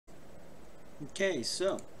Okay,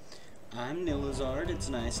 so I'm Nilazard. It's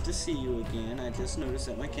nice to see you again. I just noticed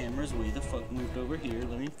that my camera's way the fuck moved over here.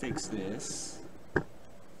 Let me fix this.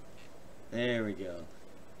 There we go.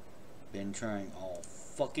 Been trying all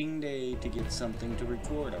fucking day to get something to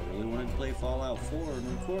record. I really wanted to play Fallout 4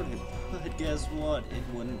 and record it, but guess what? It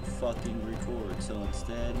wouldn't fucking record. So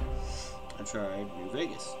instead, I tried New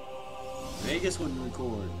Vegas. Vegas wouldn't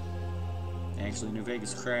record. Actually, New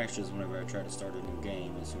Vegas crashes whenever I try to start a new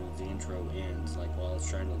game as soon as the intro ends, like while it's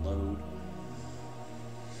trying to load.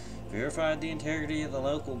 Verified the integrity of the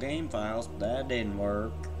local game files, but that didn't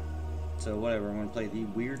work. So whatever, I'm going to play the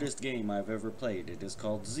weirdest game I've ever played. It is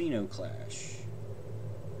called Zeno Clash.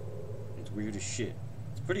 It's weird as shit.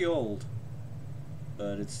 It's pretty old,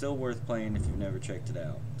 but it's still worth playing if you've never checked it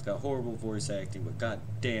out. It's got horrible voice acting, but god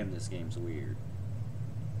damn, this game's weird.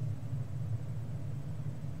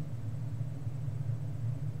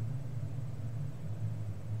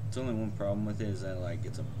 It's only one problem with it is that like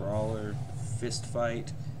it's a brawler fist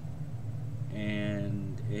fight,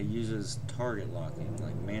 and it uses target locking,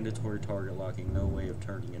 like mandatory target locking, no way of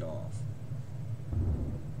turning it off.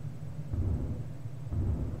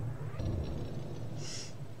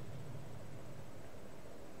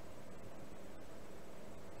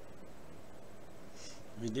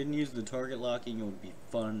 If it didn't use the target locking, it would be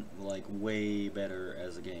fun, like way better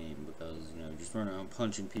as a game, because you know, just running around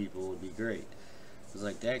punching people would be great. It's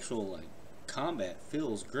like the actual like combat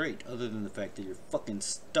feels great, other than the fact that you're fucking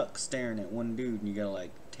stuck staring at one dude and you gotta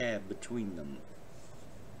like tab between them.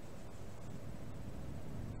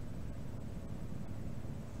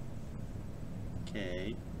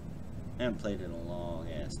 Okay, I haven't played it in a long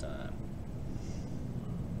ass time.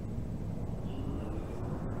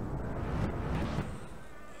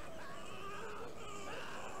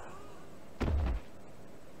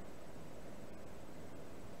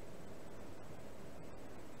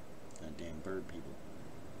 Bird people.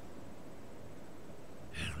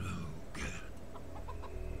 Hello, cat.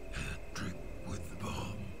 Hat trick with the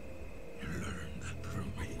bomb. You learned that from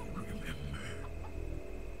me, remember?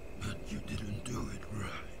 But you didn't do it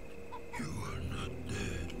right. You are not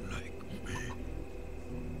dead like me.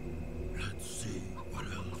 Let's see what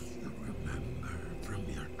else you remember from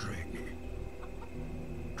your training.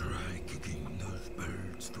 Try kicking those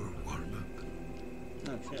birds for warm-up.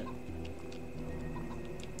 Oh shit.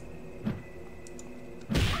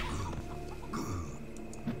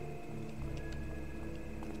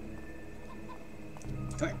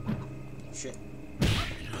 Shit. So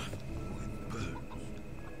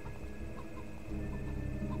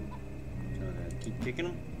I gotta keep kicking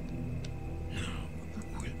them? Now you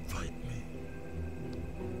will fight me.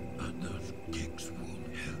 But those kicks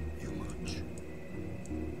won't help you much.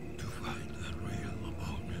 To fight a real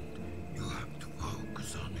opponent, you have to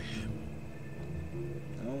focus on him.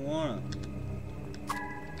 I don't wanna.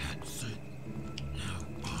 That's it. Now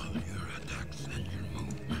all your attacks and your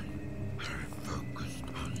movement are focused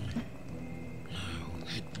on me. Now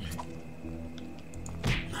hit me.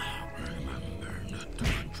 Now remember not to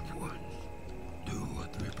punch once. Do a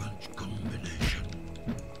 3-punch combination.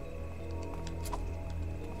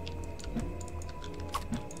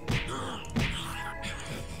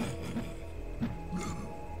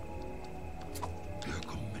 Your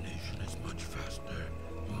combination is much faster,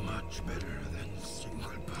 much better than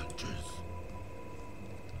single punches.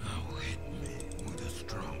 Now hit me with a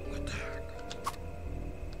strong attack.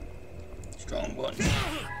 Strong one.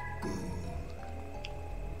 Good.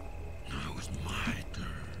 Now it's my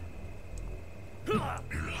turn. Block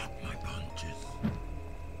my punches.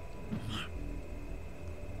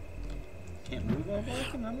 Can't move while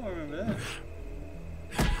blocking? I don't remember that.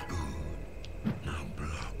 Good. Now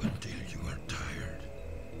block until you are tired.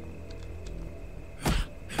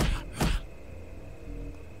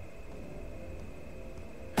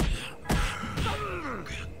 You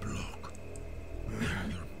can't block.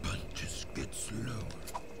 Your punches get slower.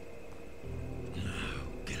 Now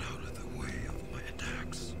get out of the way of my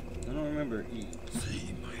attacks. I don't remember E.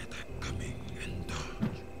 See my attack coming and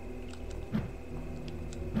dodge.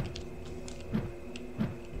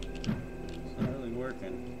 It's not really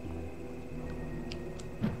working.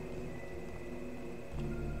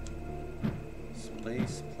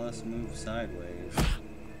 Space plus move sideways.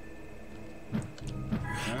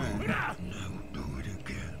 Alright. Now do it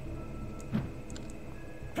again.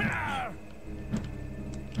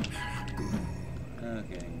 Good.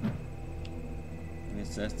 Okay. I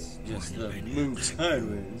guess that's just the move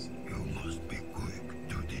sideways. You must be quick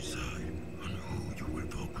to decide on who you will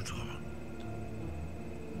focus on.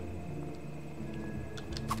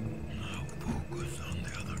 Now focus on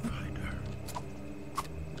the other fighter.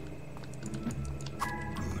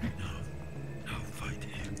 Good enough.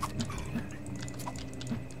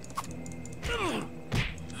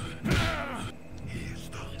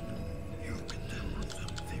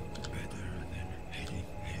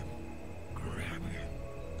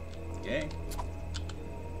 Okay.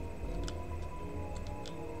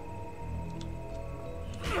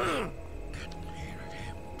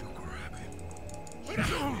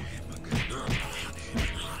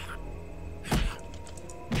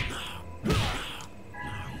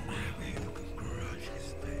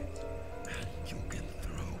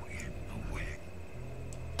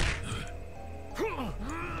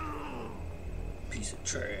 Piece of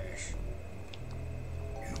trash.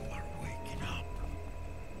 You are waking up.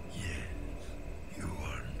 Yes, you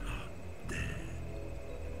are not dead.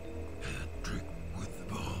 That trick with the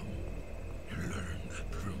bomb. You learned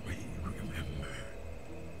that from me, remember?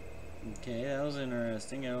 Okay, that was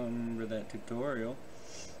interesting. I don't remember that tutorial.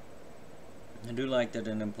 I do like that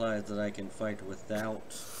it implies that I can fight without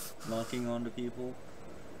locking onto people.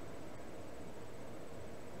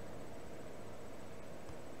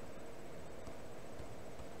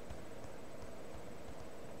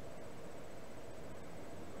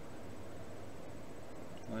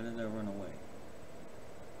 Why did I run away?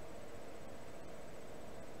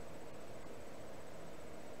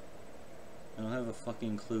 I don't have a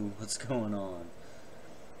fucking clue what's going on.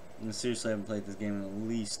 And seriously, I haven't played this game in at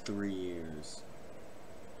least 3 years.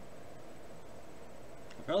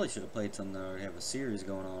 I probably should have played something that would have a series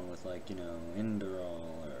going on with, like, you know,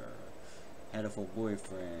 Enderall or Hatful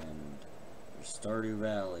Boyfriend or Stardew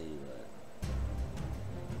Valley, but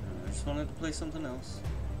I just wanted to play something else.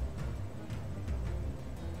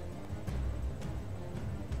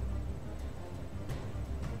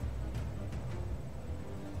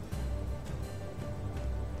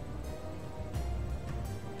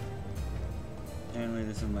 Apparently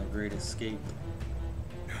this is my great escape.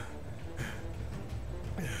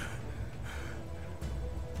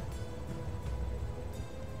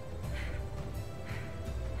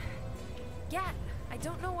 Gat, I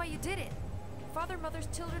don't know why you did it. Father, Mother's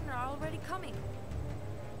children are already coming.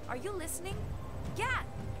 Are you listening? Gat!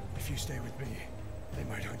 If you stay with me, they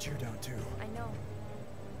might hunt you down too. I know.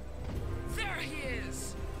 There he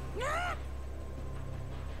is! We'll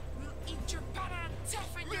eat your butter and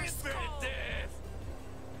toughen your skull!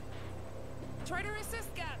 Try to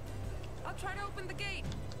resist, Gat. I'll try to open the gate.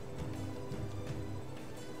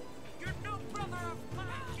 You're no brother of mine,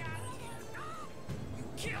 Gat. You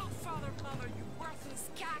killed Father, Mother, you worthless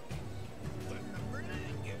cack.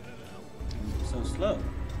 So slow.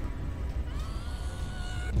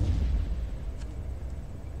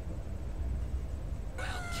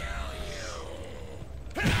 We'll kill you.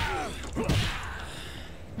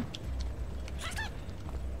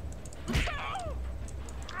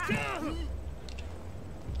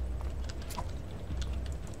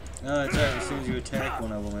 No, that's right. As soon as you attack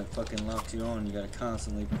one of them, it fucking locks you on. You gotta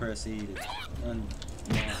constantly press E to unlock.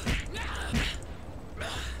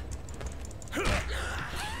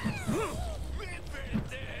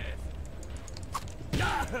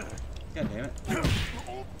 God damn it.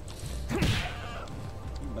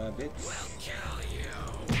 Bye, bitch. We'll kill you.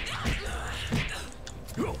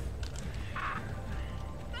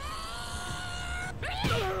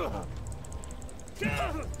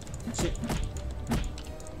 Shit.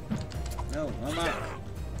 No, I'm out.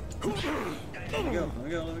 Let me go, let me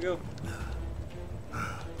go, let me go.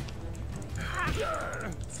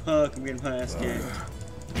 Fuck, I'm getting my ass kicked.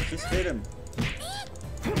 Just hit him.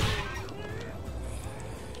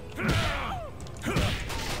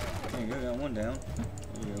 Okay, good, got one down.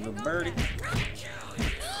 There you go, little birdie.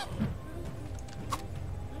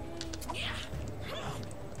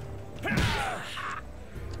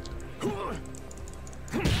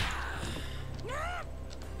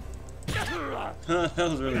 That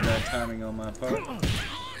was really bad timing on my part.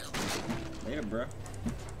 Later, bro.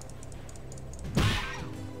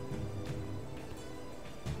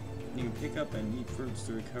 You can pick up and eat fruits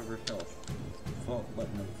to recover health. Default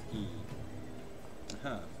button of E.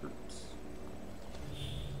 Aha, fruits.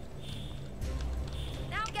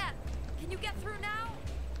 Now, Gat! Can you get through now?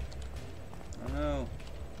 Oh no.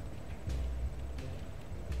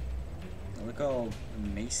 I look all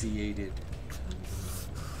emaciated.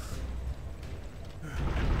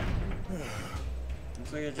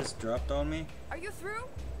 Looks like it just dropped on me. Are you through?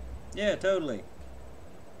 Yeah, totally.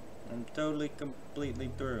 I'm totally, completely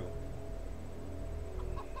through.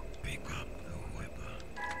 Pick up the weapon.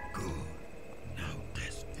 Good. Now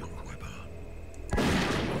test your weapon.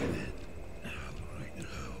 With it. Now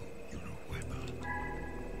reload your weapon.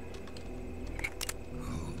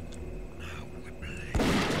 Good. Now we play.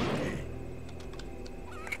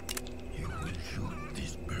 You will shoot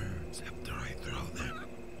these birds after I throw them.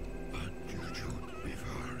 But you shoot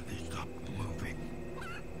before they stop moving.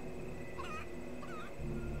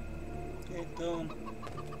 Okay, throw 'em.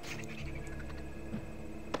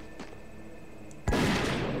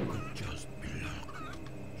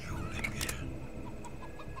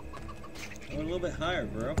 bit higher,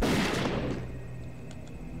 bro.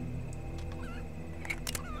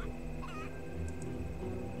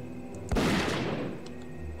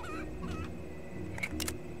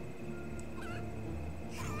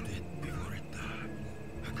 Shoot it before it dies.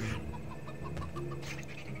 Again.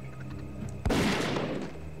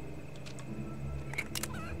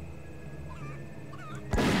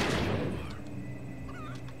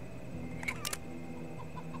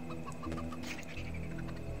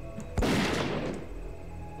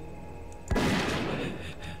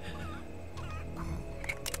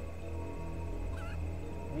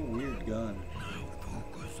 What a weird gun. Now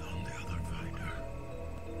focus on the other fighter.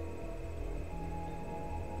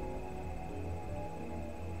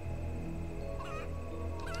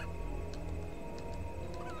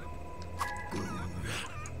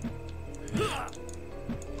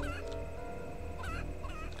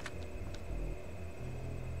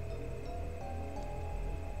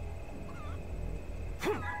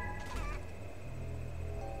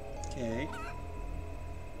 Okay.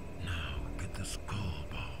 Now get the skull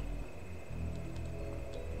bomb.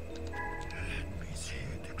 Let me see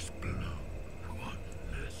it explode one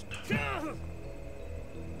last time.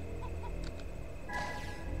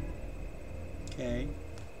 Okay.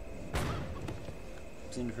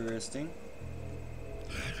 It's interesting.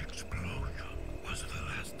 That explosion was the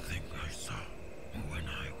last thing I saw when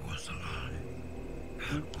I was alive.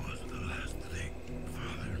 That was the last thing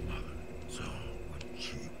Father and Mother saw when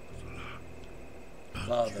she was alive. But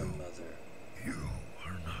Father, mother. you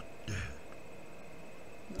are not dead.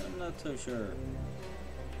 I'm not so sure.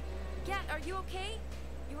 Gat, are you okay?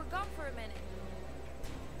 You were gone for a minute.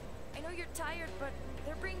 I know you're tired, but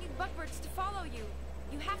they're bringing bugbirds to follow you.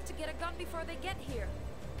 You have to get a gun before they get here.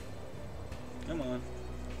 Come on.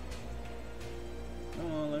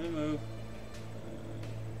 Come on, let me move.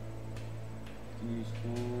 Can use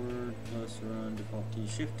forward plus run default key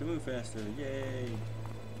shift to move faster. Yay!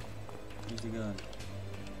 Use the gun.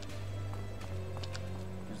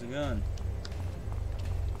 Use the gun.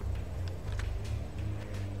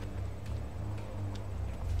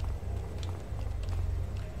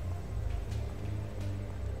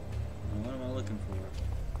 Now, what am I looking for?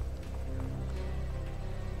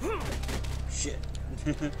 Shit.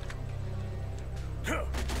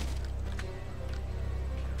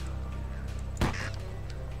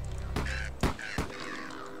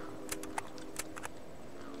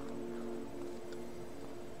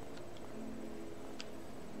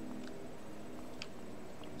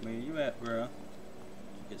 Where you at, bro? Did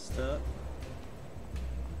you get stuck?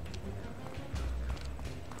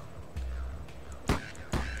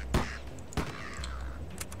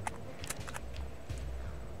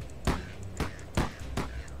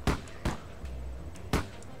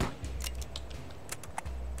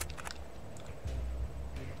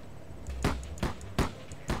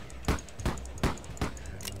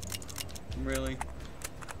 Really?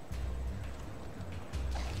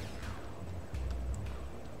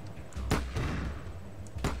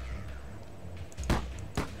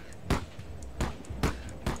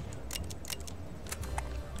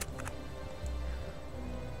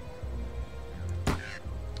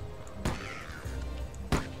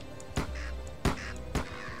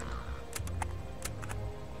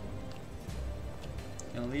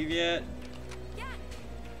 Gonna leave yet? Gat!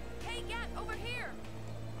 Hey, Gat, over here!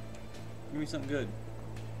 Give me something good.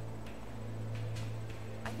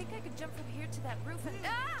 I think I could jump from here to that roof and...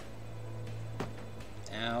 Ah!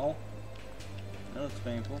 Ow. That looks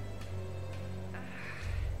painful.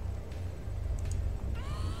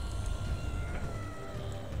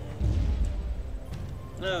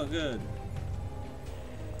 No, good.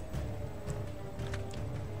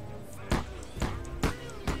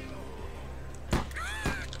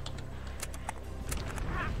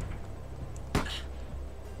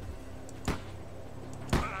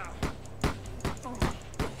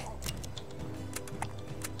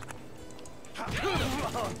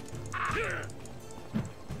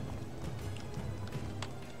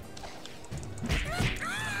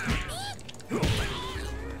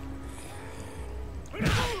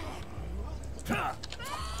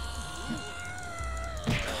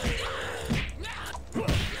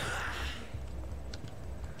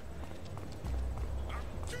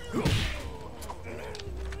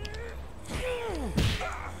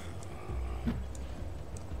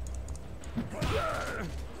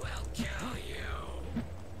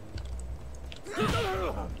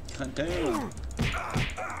 God damn.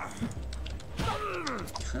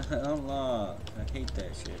 Unlock. I hate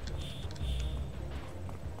that shit.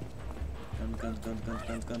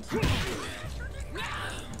 Guns.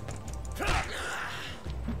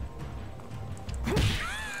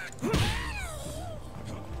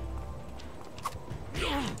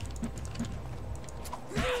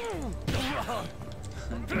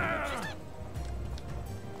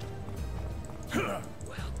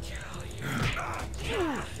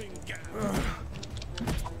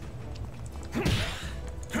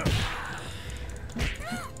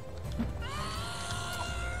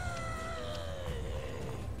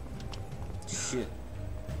 Shit.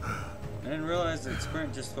 I didn't realize that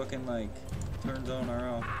sprint just fucking like turns on or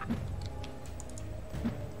off.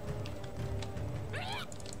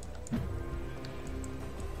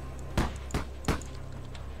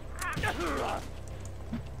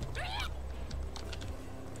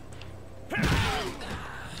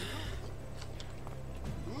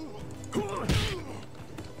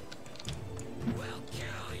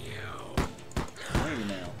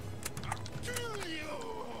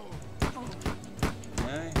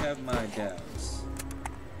 My doubts.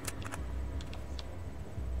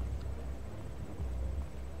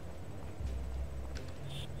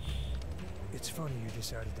 It's funny you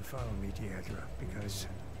decided to follow me, Deidre, because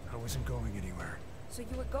I wasn't going anywhere. So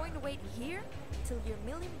you were going to wait here till your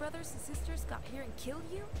million brothers and sisters got here and killed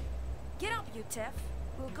you? Get up, you Tef.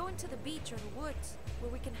 We'll go into the beach or the woods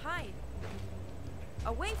where we can hide.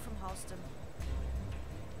 Away from Halston.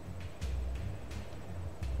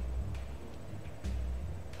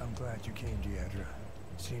 I'm glad you came, Deidre.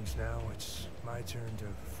 Seems now it's my turn to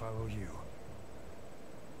follow you.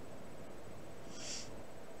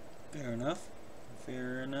 Fair enough.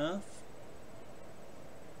 Fair enough.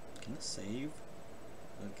 Can I save?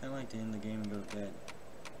 I'd kind of like to end the game and go to bed.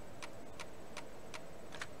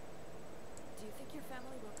 Do you think your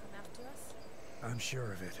family will come after us? I'm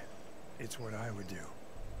sure of it. It's what I would do.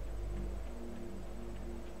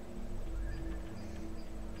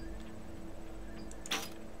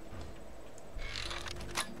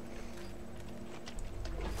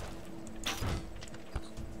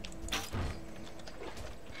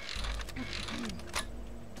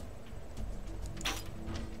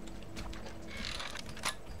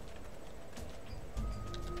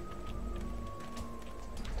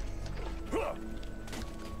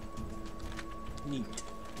 Neat.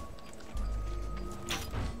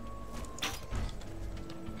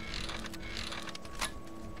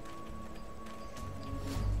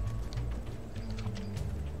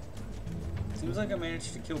 Seems like I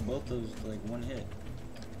managed to kill both those like one hit.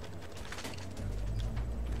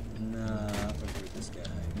 Nah, I'll go with this guy.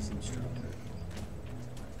 He seems stronger.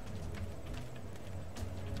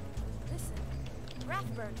 Listen,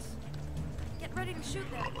 wrathbirds. Get ready to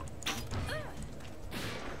shoot them.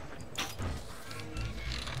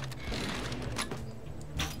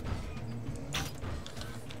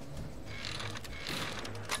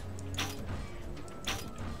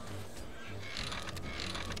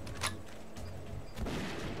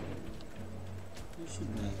 Who's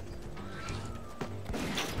shooting at?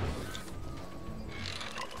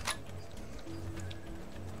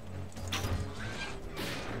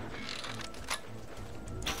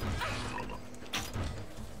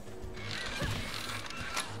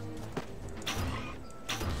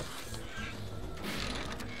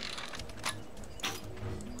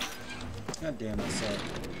 God damn, I suck.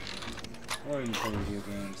 I don't even play video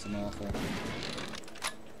games, I'm awful.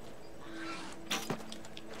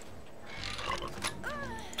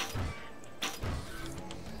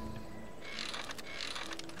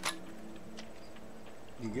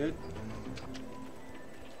 You good?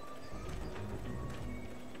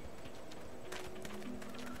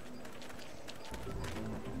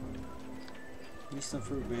 Give me some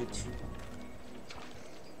fruit, bitch.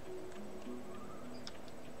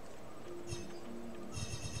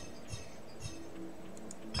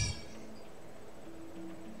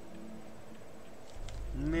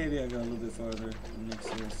 Maybe I go a little bit farther in the next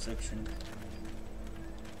little section.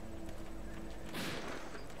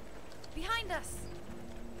 Behind us!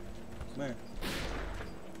 Where?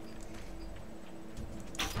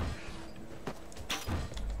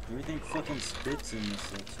 Everything fucking spits in this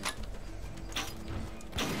section.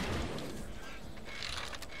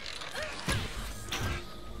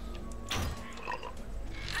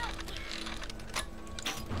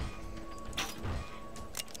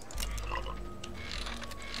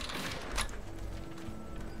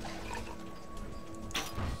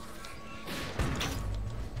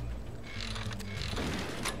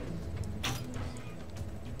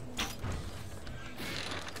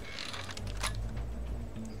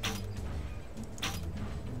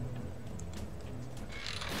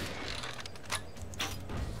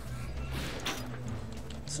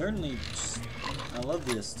 Certainly, I love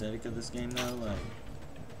the aesthetic of this game though, like,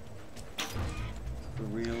 for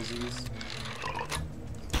realsies.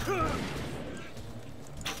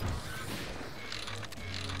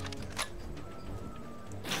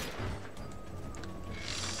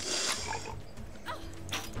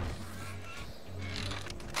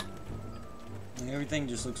 Like, everything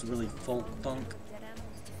just looks really folk punk. Dead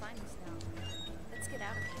animals to find us now. Let's get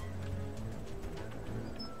out of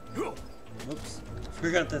here. Whoops.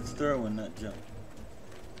 Forgot that's throwing, not jump.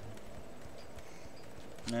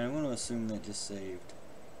 Now I'm going to assume that just saved.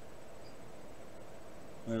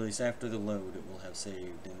 Or at least after the load it will have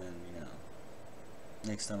saved, and then, you know,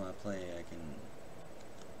 next time I play I can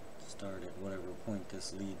start at whatever point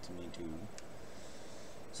this leads me to.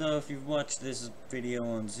 So if you've watched this video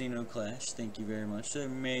on Zeno Clash, thank you very much. There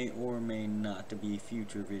may or may not be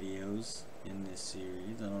future videos in this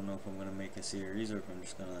series. I don't know if I'm going to make a series or if I'm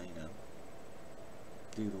just going to, you know,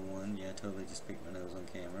 do the one. Yeah, I totally just pick my nose on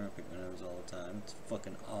camera. I pick my nose all the time. It's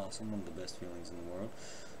fucking awesome. One of the best feelings in the world.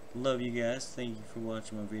 Love you guys. Thank you for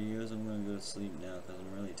watching my videos. I'm going to go to sleep now because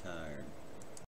I'm really tired.